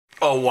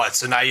Oh, what?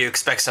 So now you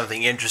expect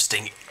something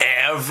interesting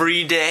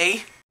every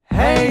day?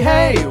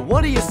 Hey,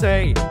 what do you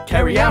say?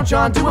 Carry out,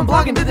 John, doing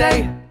blogging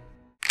today.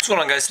 What's going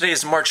on, guys? Today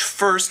is March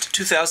 1st,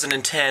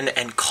 2010,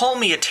 and call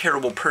me a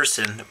terrible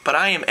person, but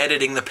I am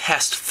editing the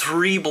past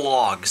 3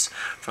 blogs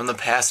from the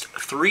past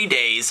 3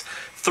 days.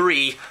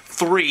 Three.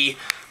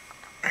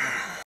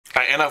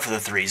 Alright, enough of the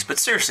threes, but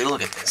seriously,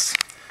 look at this.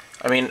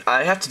 I mean,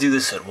 I have to do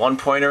this at one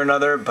point or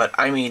another, but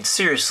I mean,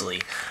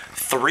 seriously,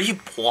 3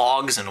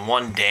 blogs in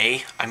one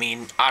day? I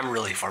mean, I'm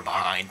really far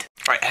behind.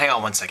 Alright, hang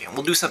on one second.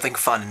 We'll do something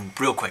fun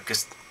real quick,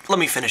 just let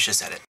me finish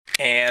this edit.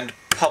 And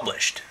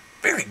published.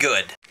 Very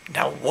good.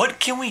 Now, what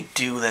can we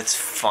do that's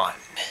fun?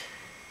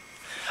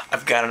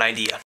 I've got an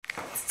idea.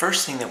 The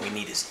first thing that we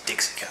need is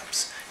Dixie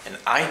cups, and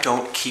I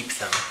don't keep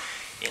them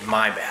in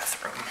my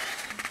bathroom.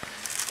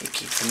 I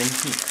keep them in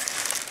here.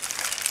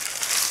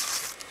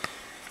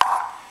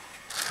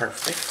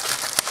 Perfect.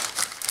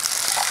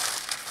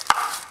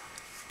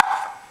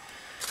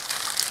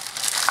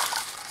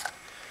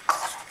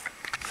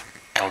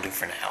 That'll do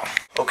for now.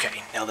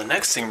 Okay, now the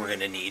next thing we're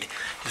gonna need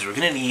is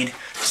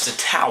just a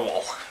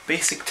towel,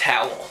 basic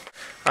towel.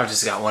 I've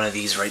just got one of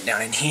these right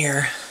down in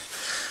here.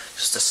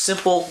 Just a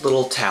simple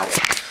little towel.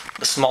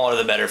 The smaller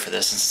the better for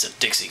this since it's a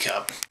Dixie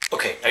cup.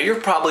 Okay, now you're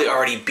probably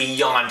already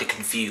beyond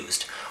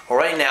confused. Well,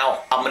 right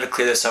now, I'm gonna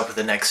clear this up with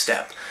the next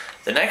step.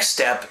 The next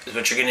step is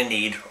what you're gonna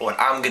need, or what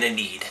I'm gonna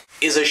need,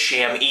 is a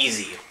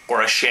Sham-eze,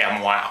 or a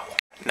SHAM-WOW.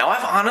 Now,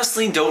 I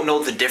honestly don't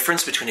know the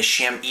difference between a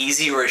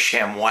Sham-eze or a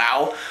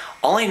SHAM-WOW.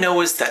 All I know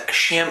is that a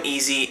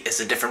Sham-eze is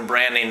a different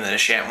brand name than a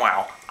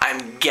SHAM-WOW.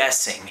 I'm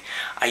guessing.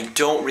 I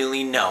don't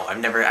really know. I've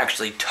never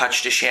actually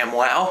touched a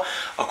SHAM-WOW.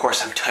 Of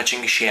course, I'm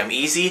touching a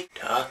Sham-eze.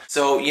 Duh.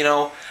 So, you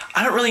know,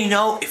 I don't really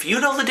know if you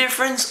know the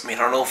difference. I mean,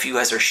 I don't know if you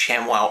guys are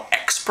SHAM-WOW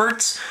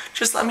experts.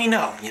 Just let me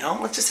know, you know?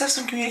 Let's just have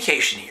some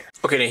communication here.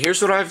 Okay, now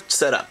here's what I've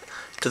set up.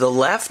 To the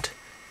left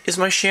is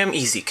my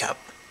Sham-eze cup.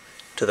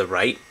 To the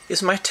right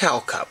is my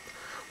towel cup.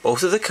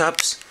 Both of the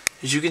cups,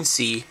 as you can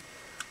see,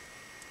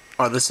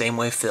 are the same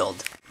way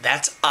filled.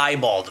 That's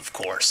eyeballed, of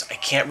course. I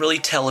can't really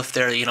tell if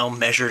they're, you know,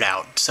 measured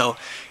out. So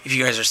if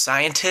you guys are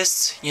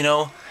scientists, you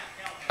know,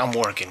 I'm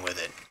working with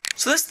it.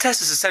 So this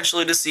test is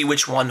essentially to see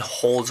which one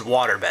holds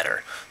water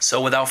better. So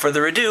without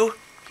further ado,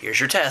 here's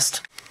your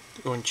test.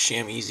 Going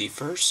Sham-eze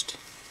first.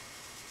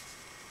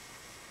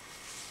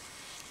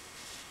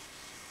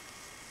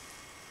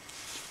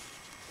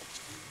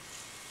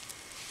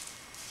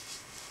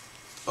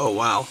 Oh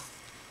wow.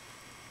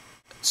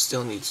 It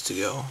still needs to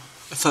go.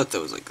 I thought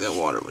that was like that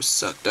water was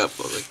sucked up,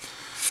 but like,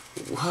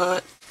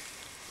 what?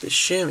 The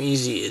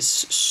Sham-eze is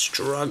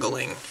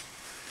struggling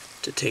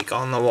to take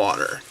on the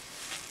water.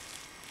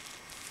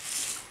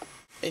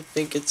 I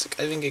think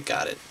it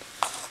got it.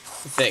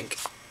 I think.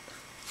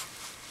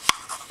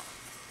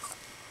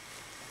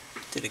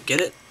 Did it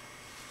get it?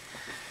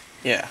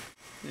 Yeah.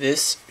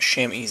 This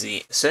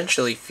Sham-eze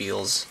essentially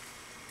feels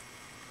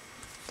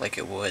like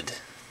it would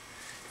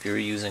if you were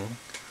using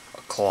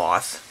a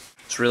cloth.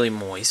 It's really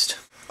moist.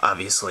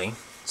 Obviously,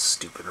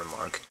 stupid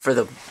remark. For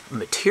the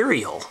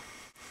material,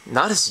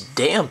 not as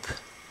damp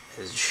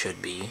as it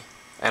should be.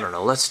 I don't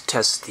know, let's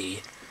test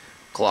the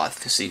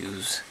cloth to see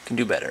who can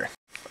do better.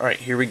 Alright,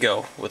 here we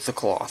go with the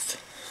cloth.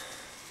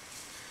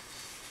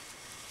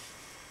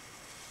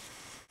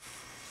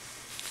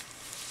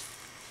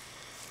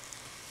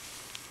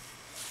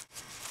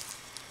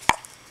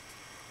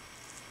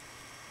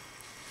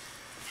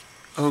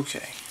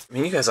 Okay. I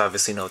mean, you guys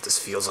obviously know what this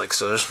feels like,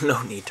 so there's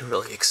no need to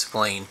really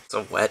explain. It's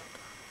a wet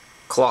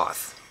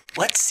cloth.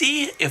 Let's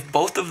see if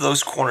both of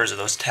those corners of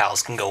those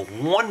towels can go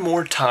one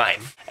more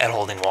time at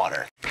holding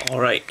water.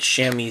 Alright,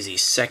 Sham-eze,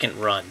 second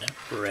run.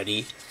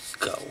 Ready,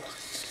 go.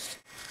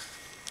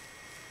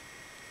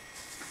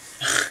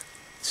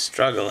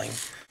 Struggling.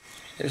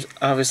 There's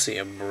obviously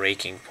a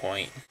breaking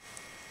point.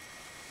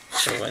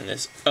 So when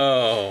this...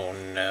 Oh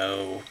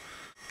no.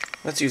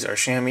 Let's use our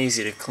Sham-eze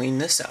to clean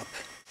this up.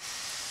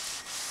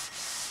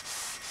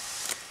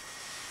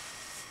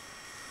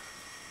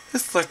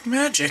 It's like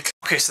magic.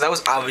 Okay, so that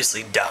was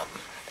obviously dumb,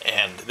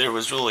 and there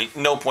was really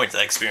no point to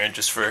that experiment,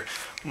 just for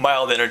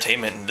mild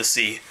entertainment and to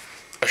see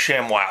a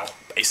SHAM-WOW,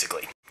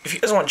 basically. If you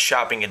guys want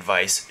shopping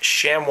advice,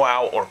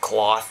 SHAM-WOW or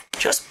cloth,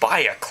 just buy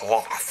a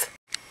cloth.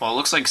 Well, it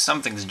looks like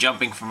something's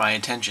jumping for my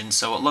attention,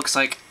 so it looks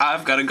like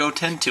I've got to go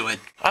tend to it.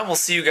 I will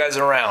see you guys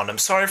around. I'm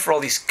sorry for all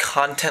these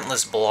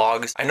contentless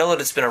blogs. I know that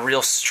it's been a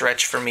real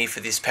stretch for me for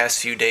these past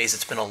few days.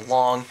 It's been a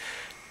long,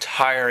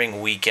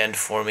 tiring weekend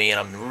for me, and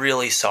I'm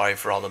really sorry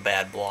for all the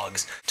bad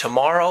blogs.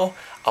 Tomorrow,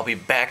 I'll be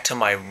back to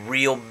my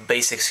real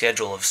basic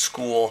schedule of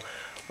school,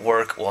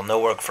 work, well, no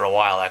work for a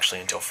while actually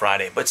until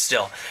Friday, but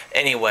still.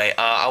 Anyway,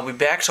 I'll be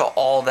back to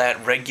all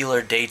that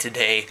regular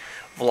day-to-day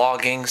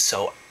vlogging,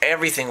 so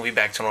everything will be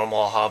back to normal.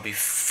 I'll be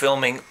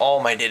filming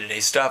all my day-to-day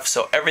stuff,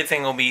 so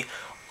everything will be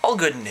all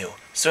good and new.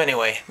 So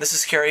anyway, this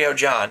is Carry Out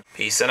John.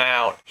 Peace and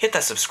out. Hit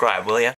that subscribe, will ya?